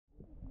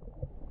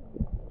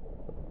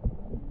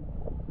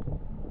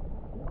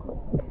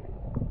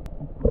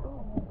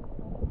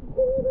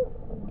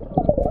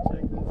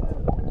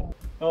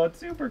Oh, it's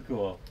super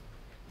cool.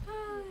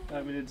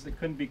 I mean, it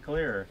couldn't be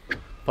clearer.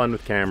 Fun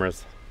with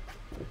cameras.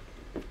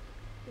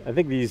 I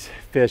think these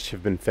fish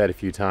have been fed a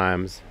few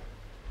times.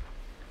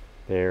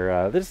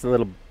 They're just a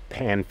little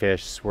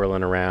panfish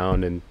swirling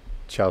around, and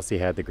Chelsea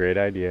had the great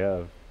idea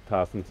of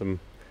tossing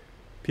some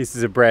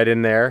pieces of bread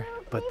in there.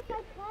 But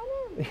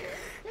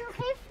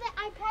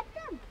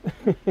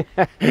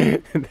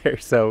they're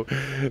so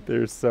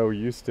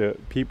used to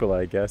people,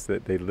 I guess,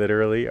 that they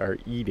literally are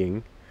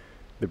eating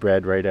the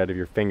bread right out of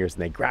your fingers,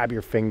 and they grab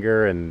your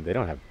finger, and they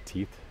don't have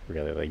teeth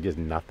really, like just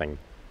nothing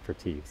for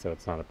teeth, so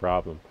it's not a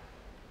problem.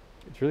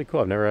 It's really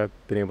cool. I've never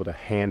been able to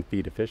hand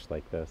feed a fish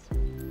like this.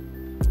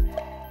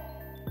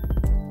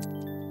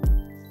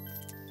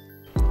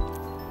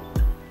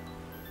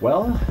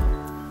 Well,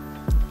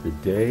 the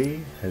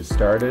day has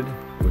started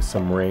with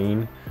some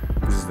rain.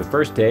 This is the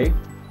first day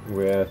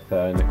with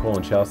Nicole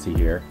and Chelsea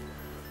here.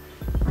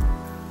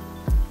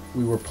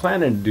 We were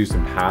planning to do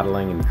some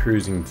paddling and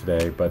cruising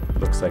today, but it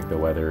looks like the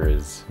weather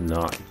is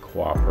not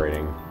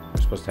cooperating.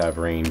 We're supposed to have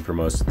rain for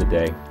most of the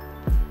day.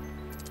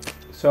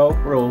 So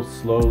we'll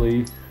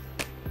slowly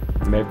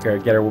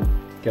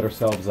get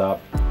ourselves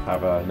up,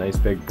 have a nice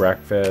big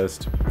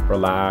breakfast,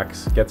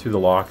 relax, get through the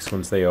locks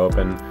once they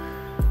open,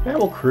 and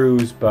we'll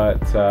cruise. But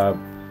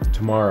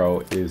tomorrow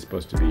is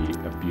supposed to be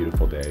a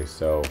beautiful day,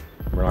 so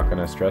we're not going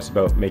to stress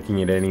about making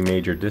it any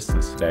major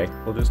distance today.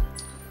 We'll just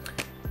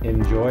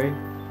enjoy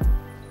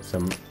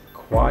some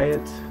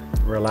quiet,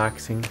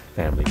 relaxing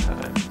family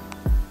time.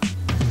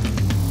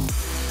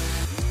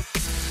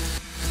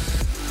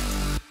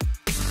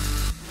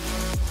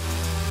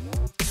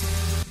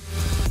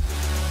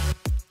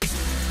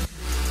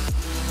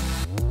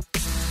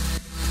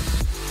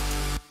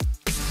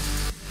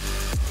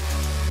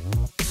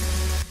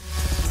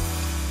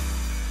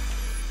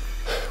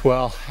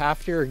 Well,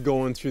 after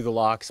going through the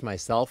locks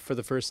myself for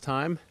the first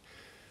time,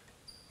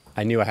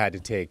 I knew I had to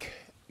take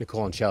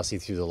Nicole and Chelsea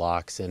through the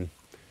locks, and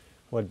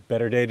what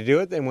better day to do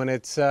it than when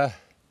it's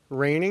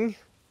raining?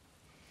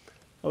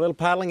 A little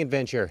paddling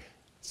adventure.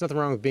 There's nothing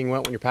wrong with being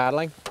wet when you're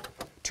paddling.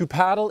 To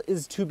paddle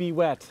is to be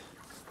wet.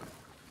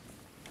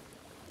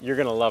 You're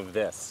gonna love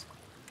this.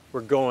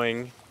 We're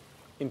going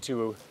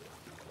into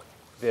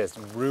this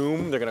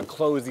room. They're gonna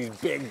close these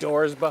big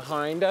doors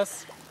behind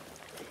us.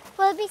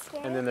 Will it be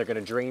scary? And then they're gonna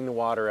drain the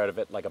water out of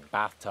it like a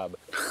bathtub.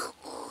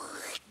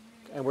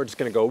 And we're just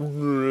gonna go,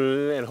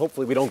 and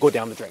hopefully we don't go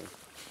down the drain.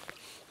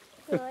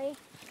 Really?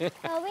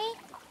 Will we?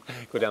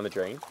 Go down the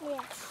drain?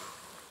 Yeah.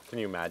 Can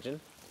you imagine?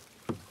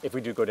 If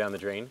we do go down the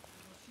drain,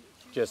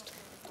 just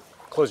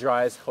close your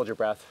eyes, hold your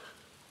breath.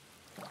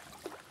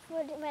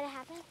 Would it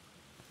happen?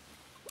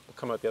 We'll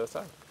come out the other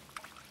side.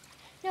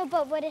 No,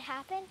 but would it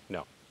happen?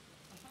 No.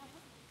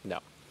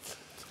 No.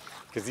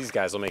 Because these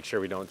guys will make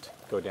sure we don't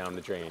go down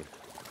the drain.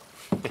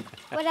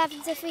 What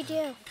happens if we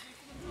do?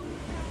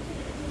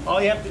 All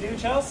you have to do,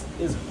 Chelsea,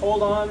 is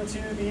hold on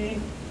to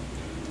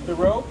the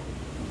rope,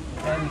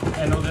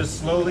 and we'll just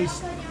slowly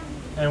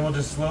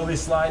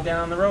slide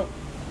down the rope.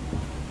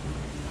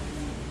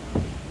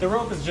 The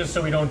rope is just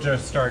so we don't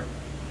just start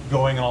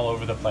going all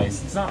over the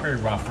place. It's not very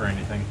rough or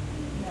anything.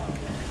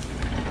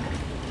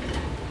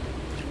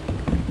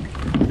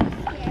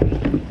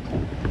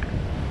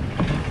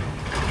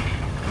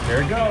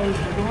 There it goes.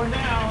 We're going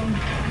down.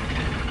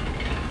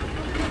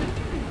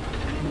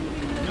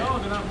 No,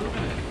 they're not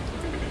moving it.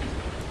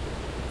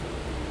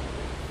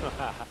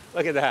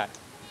 Look at that.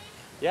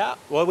 Yeah,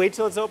 we'll wait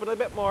till it's open a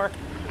bit more.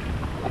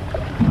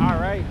 All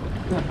right.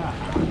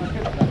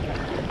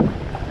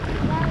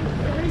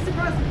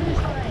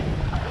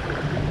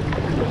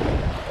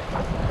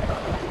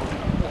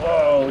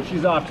 Whoa,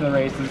 she's off to the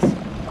races.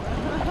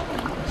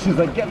 She's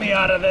like, get me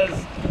out of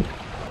this.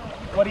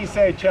 What do you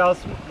say,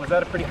 Chelsea? Was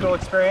that a pretty cool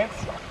experience?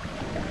 Fun.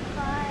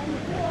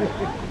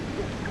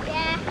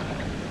 Yeah.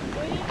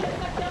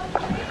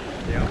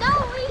 No,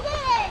 we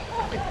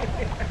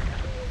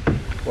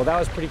didn't. Well, that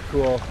was pretty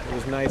cool. It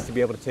was nice to be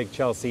able to take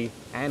Chelsea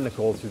and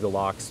Nicole through the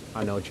locks.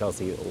 I know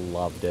Chelsea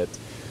loved it.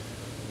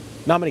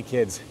 Not many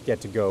kids get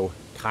to go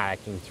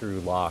kayaking through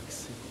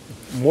locks.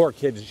 More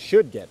kids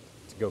should get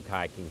to go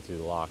kayaking through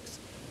the locks.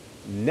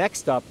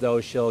 Next up,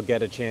 though, she'll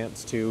get a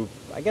chance to,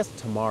 I guess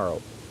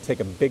tomorrow, take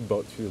a big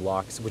boat through the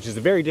locks, which is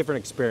a very different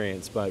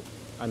experience, but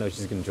I know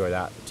she's gonna enjoy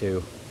that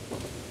too.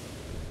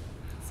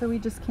 So we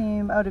just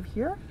came out of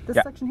here, this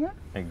section here?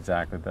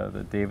 Exactly,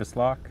 the Davis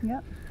Lock.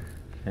 Yeah.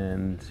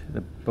 And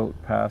the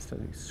boat passed,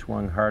 it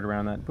swung hard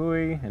around that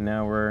buoy, and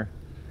now we're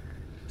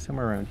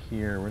somewhere around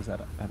here. Where's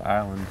that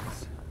island?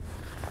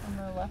 On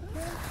the left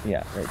here?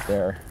 Yeah, right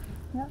there.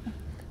 Yeah.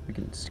 We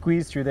can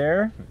squeeze through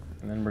there,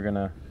 and then we're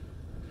gonna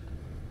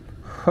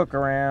hook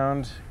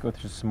around, go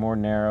through some more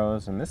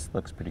narrows, and this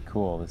looks pretty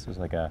cool. This is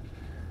like a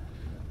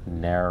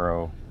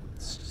narrow,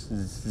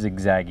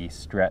 zigzaggy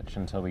stretch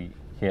until we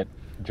hit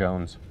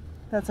Jones.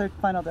 That's our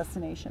final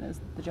destination,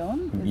 is the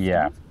Jones?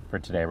 Yeah, for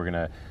today. We're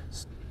gonna,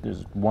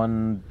 there's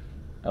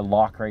a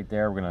lock right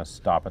there. We're gonna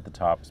stop at the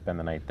top, spend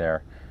the night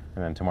there,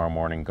 and then tomorrow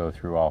morning go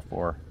through all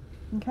four.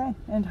 Okay,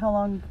 and how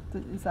long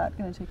is that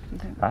going to take, do you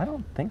think? I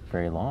don't think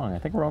very long. I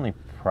think we're only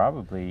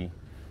probably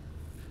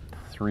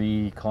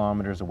 3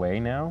 kilometers away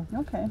now.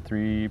 Okay.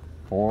 3,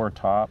 4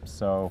 tops.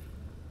 So,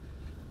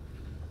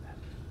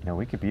 you know,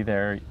 we could be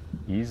there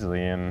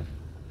easily in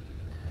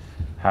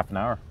half an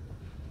hour.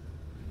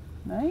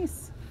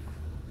 Nice.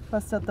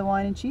 Bust out the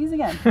wine and cheese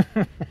again.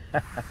 What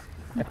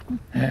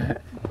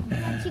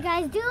you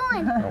guys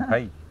doing? Oh,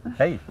 hey.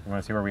 Hey, you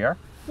want to see where we are?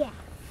 Yeah.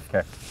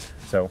 Okay.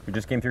 So we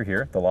just came through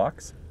here, the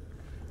locks.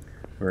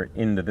 We're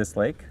into this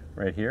lake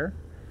right here.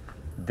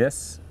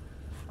 This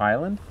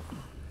island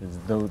is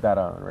that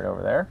island right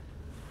over there.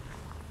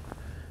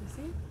 You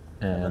see?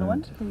 And little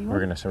one? we're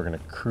gonna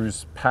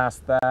cruise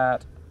past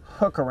that,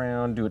 hook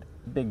around, do a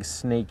big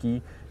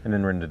snaky, and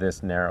then we're into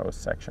this narrow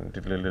section.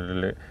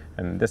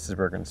 And this is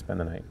where we're gonna spend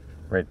the night,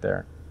 right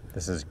there.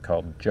 This is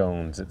called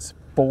Jones. It's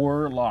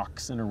 4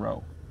 locks in a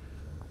row.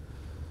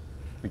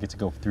 We get to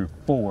go through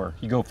 4.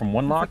 You go from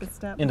one lock like a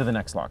step. into the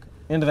next lock,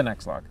 into the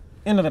next lock,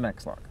 into the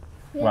next lock.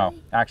 Really? Well,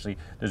 actually,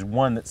 there's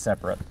 1 that's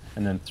separate,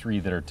 and then 3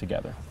 that are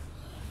together.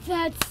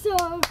 That's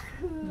so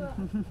cool.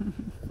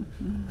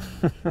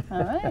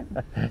 All right.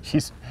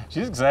 She's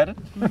excited.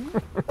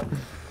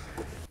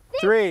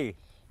 3,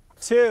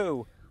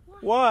 2,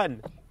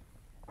 1.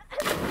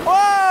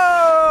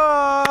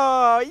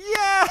 Whoa!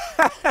 Yeah!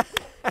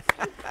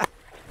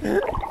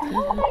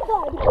 Oh my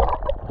god.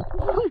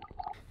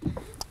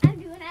 I'm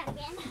doing that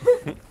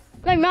again.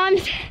 My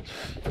mom's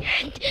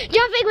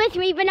jumping with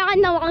me, but not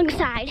on the long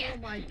side. Oh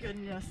my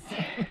goodness.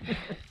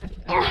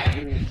 Oh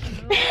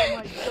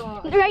my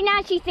god. Right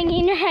now she's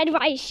thinking in her head,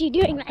 why is she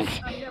doing this?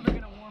 I'm never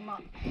going to warm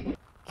up.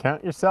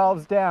 Count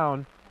yourselves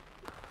down.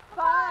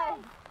 5,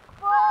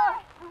 4,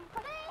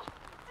 3,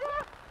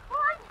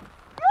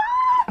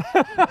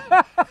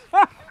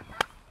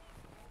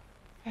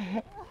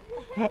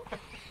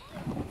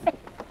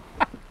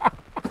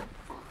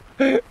 2,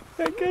 1.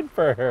 Good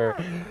for her.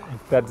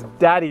 That's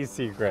Daddy's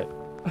secret.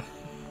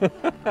 I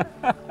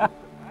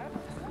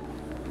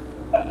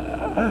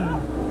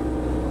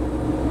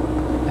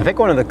think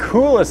one of the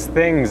coolest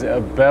things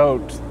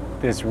about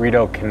this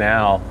Rideau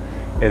Canal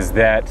is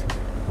that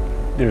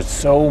there's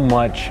so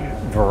much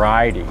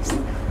variety.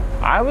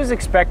 I was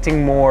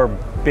expecting more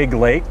big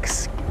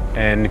lakes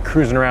and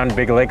cruising around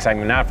big lakes. I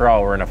mean, after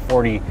all, we're in a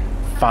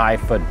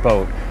 45-foot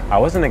boat. I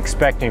wasn't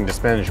expecting to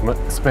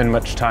spend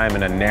much time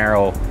in a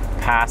narrow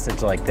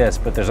passage like this,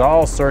 but there's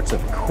all sorts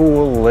of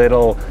cool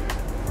little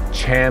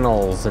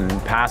channels and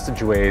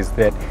passageways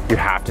that you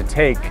have to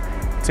take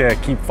to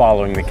keep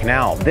following the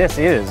canal. This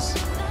is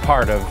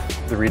part of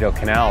the Rideau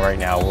Canal right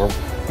now. We're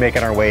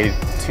making our way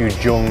to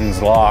Jones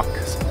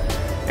Locks,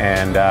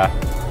 and oh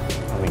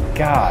my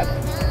God,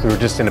 we were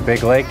just in a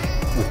big lake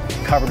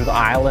covered with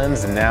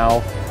islands, and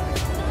now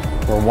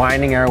we're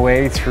winding our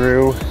way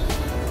through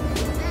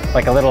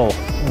like a little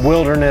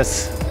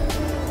wilderness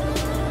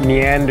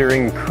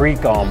meandering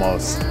creek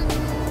almost.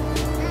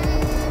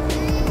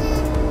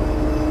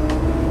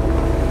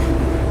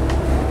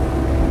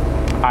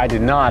 I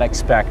did not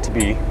expect to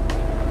be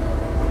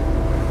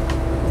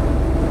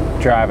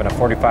driving a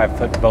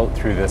 45-foot boat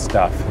through this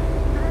stuff.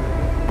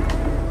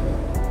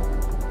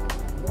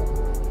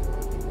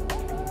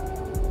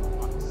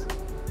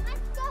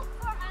 Let's go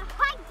for a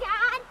hike,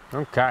 Dad.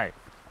 Okay.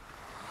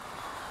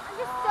 I'm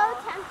just so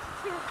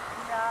tempted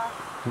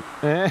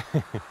to.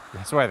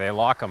 That's why they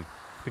lock them,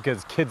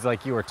 because kids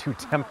like you are too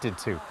tempted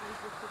to.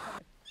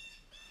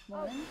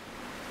 1, 2,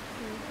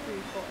 3,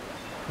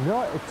 4.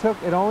 No,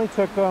 it only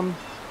took them,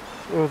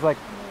 it was like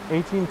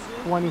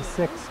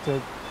 1826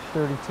 to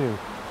 32.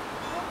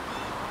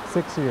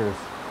 6 years.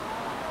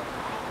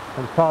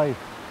 And probably,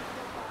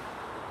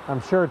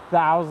 I'm sure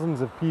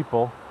thousands of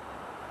people.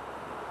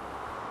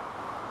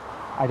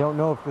 I don't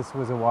know if this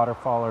was a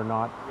waterfall or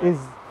not. Is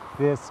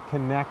this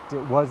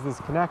connected, was this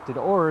connected,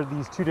 or are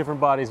these 2 different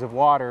bodies of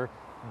water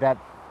that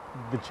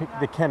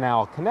the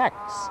canal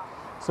connects?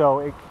 So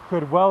it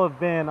could well have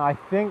been, I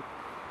think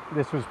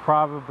this was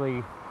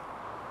probably,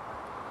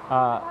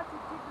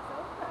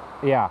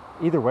 yeah,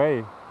 either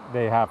way,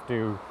 they have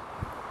to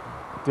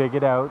dig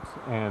it out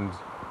and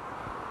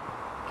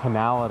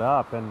canal it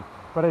up.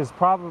 But it's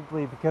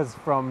probably because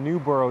from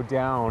Newborough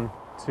down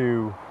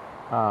to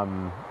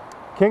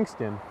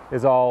Kingston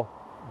is all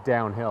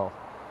downhill.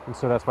 And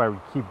so that's why we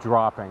keep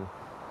dropping.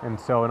 And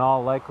so in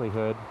all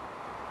likelihood,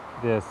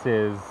 this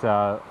is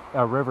a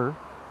river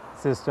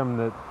system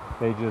that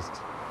they just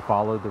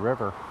followed the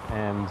river.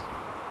 And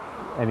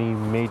any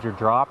major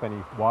drop,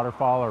 any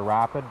waterfall or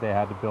rapid, they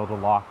had to build a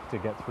lock to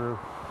get through.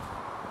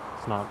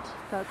 It's not...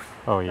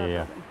 Oh, yeah,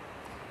 yeah.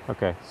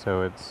 Okay,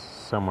 so it's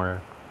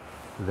somewhere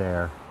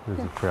there. There's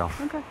a trail.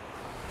 Okay.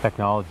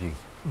 Technology.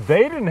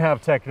 They didn't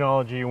have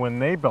technology when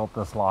they built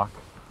this lock.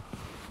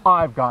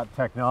 I've got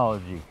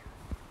technology.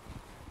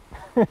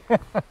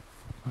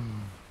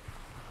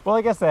 Well,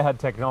 I guess they had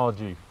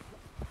technology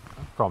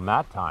from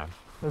that time.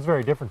 It was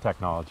very different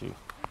technology.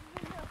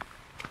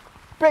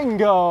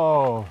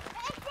 Bingo!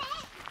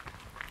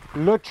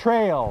 Le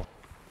trail.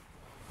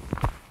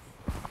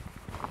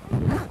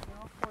 Of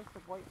course,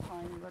 the white white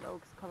pine and red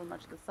oaks cover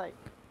much of the site.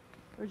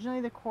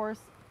 Originally, the course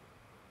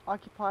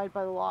occupied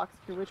by the locks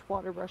through which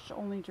water rushed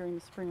only during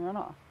the spring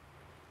runoff.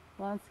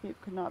 The landscape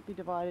could not be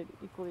divided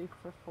equally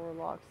for 4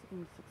 locks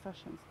in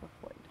succession, so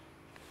flood.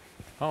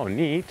 Oh,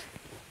 neat.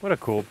 What a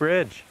cool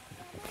bridge.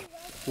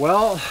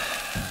 Well,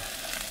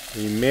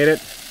 we made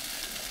it.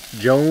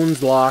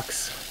 Jones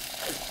Locks.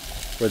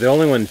 We're the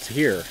only ones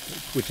here,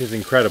 which is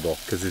incredible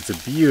because it's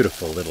a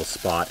beautiful little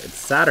spot. It's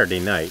Saturday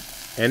night,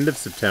 end of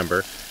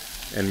September,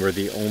 and we're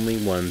the only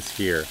ones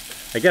here.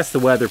 I guess the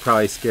weather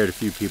probably scared a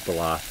few people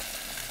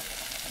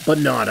off, but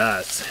not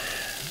us.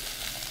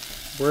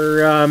 We're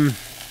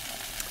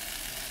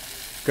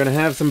gonna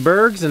have some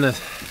burgers and a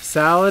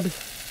salad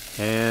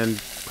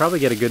and probably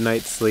get a good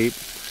night's sleep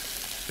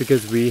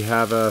because we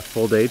have a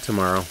full day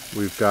tomorrow.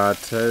 We've got,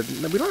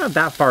 we don't have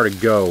that far to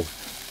go,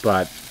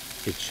 but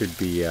it should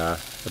be a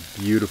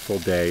beautiful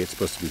day. It's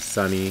supposed to be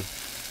sunny,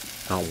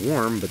 not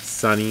warm, but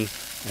sunny,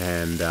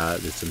 and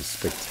there's some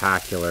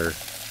spectacular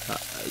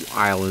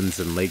islands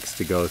and lakes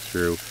to go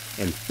through,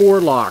 and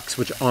 4 locks,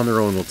 which on their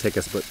own will take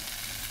us about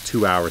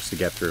 2 hours to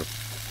get through.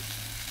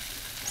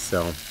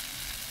 So,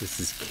 this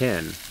is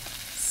Ken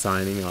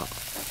signing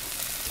off.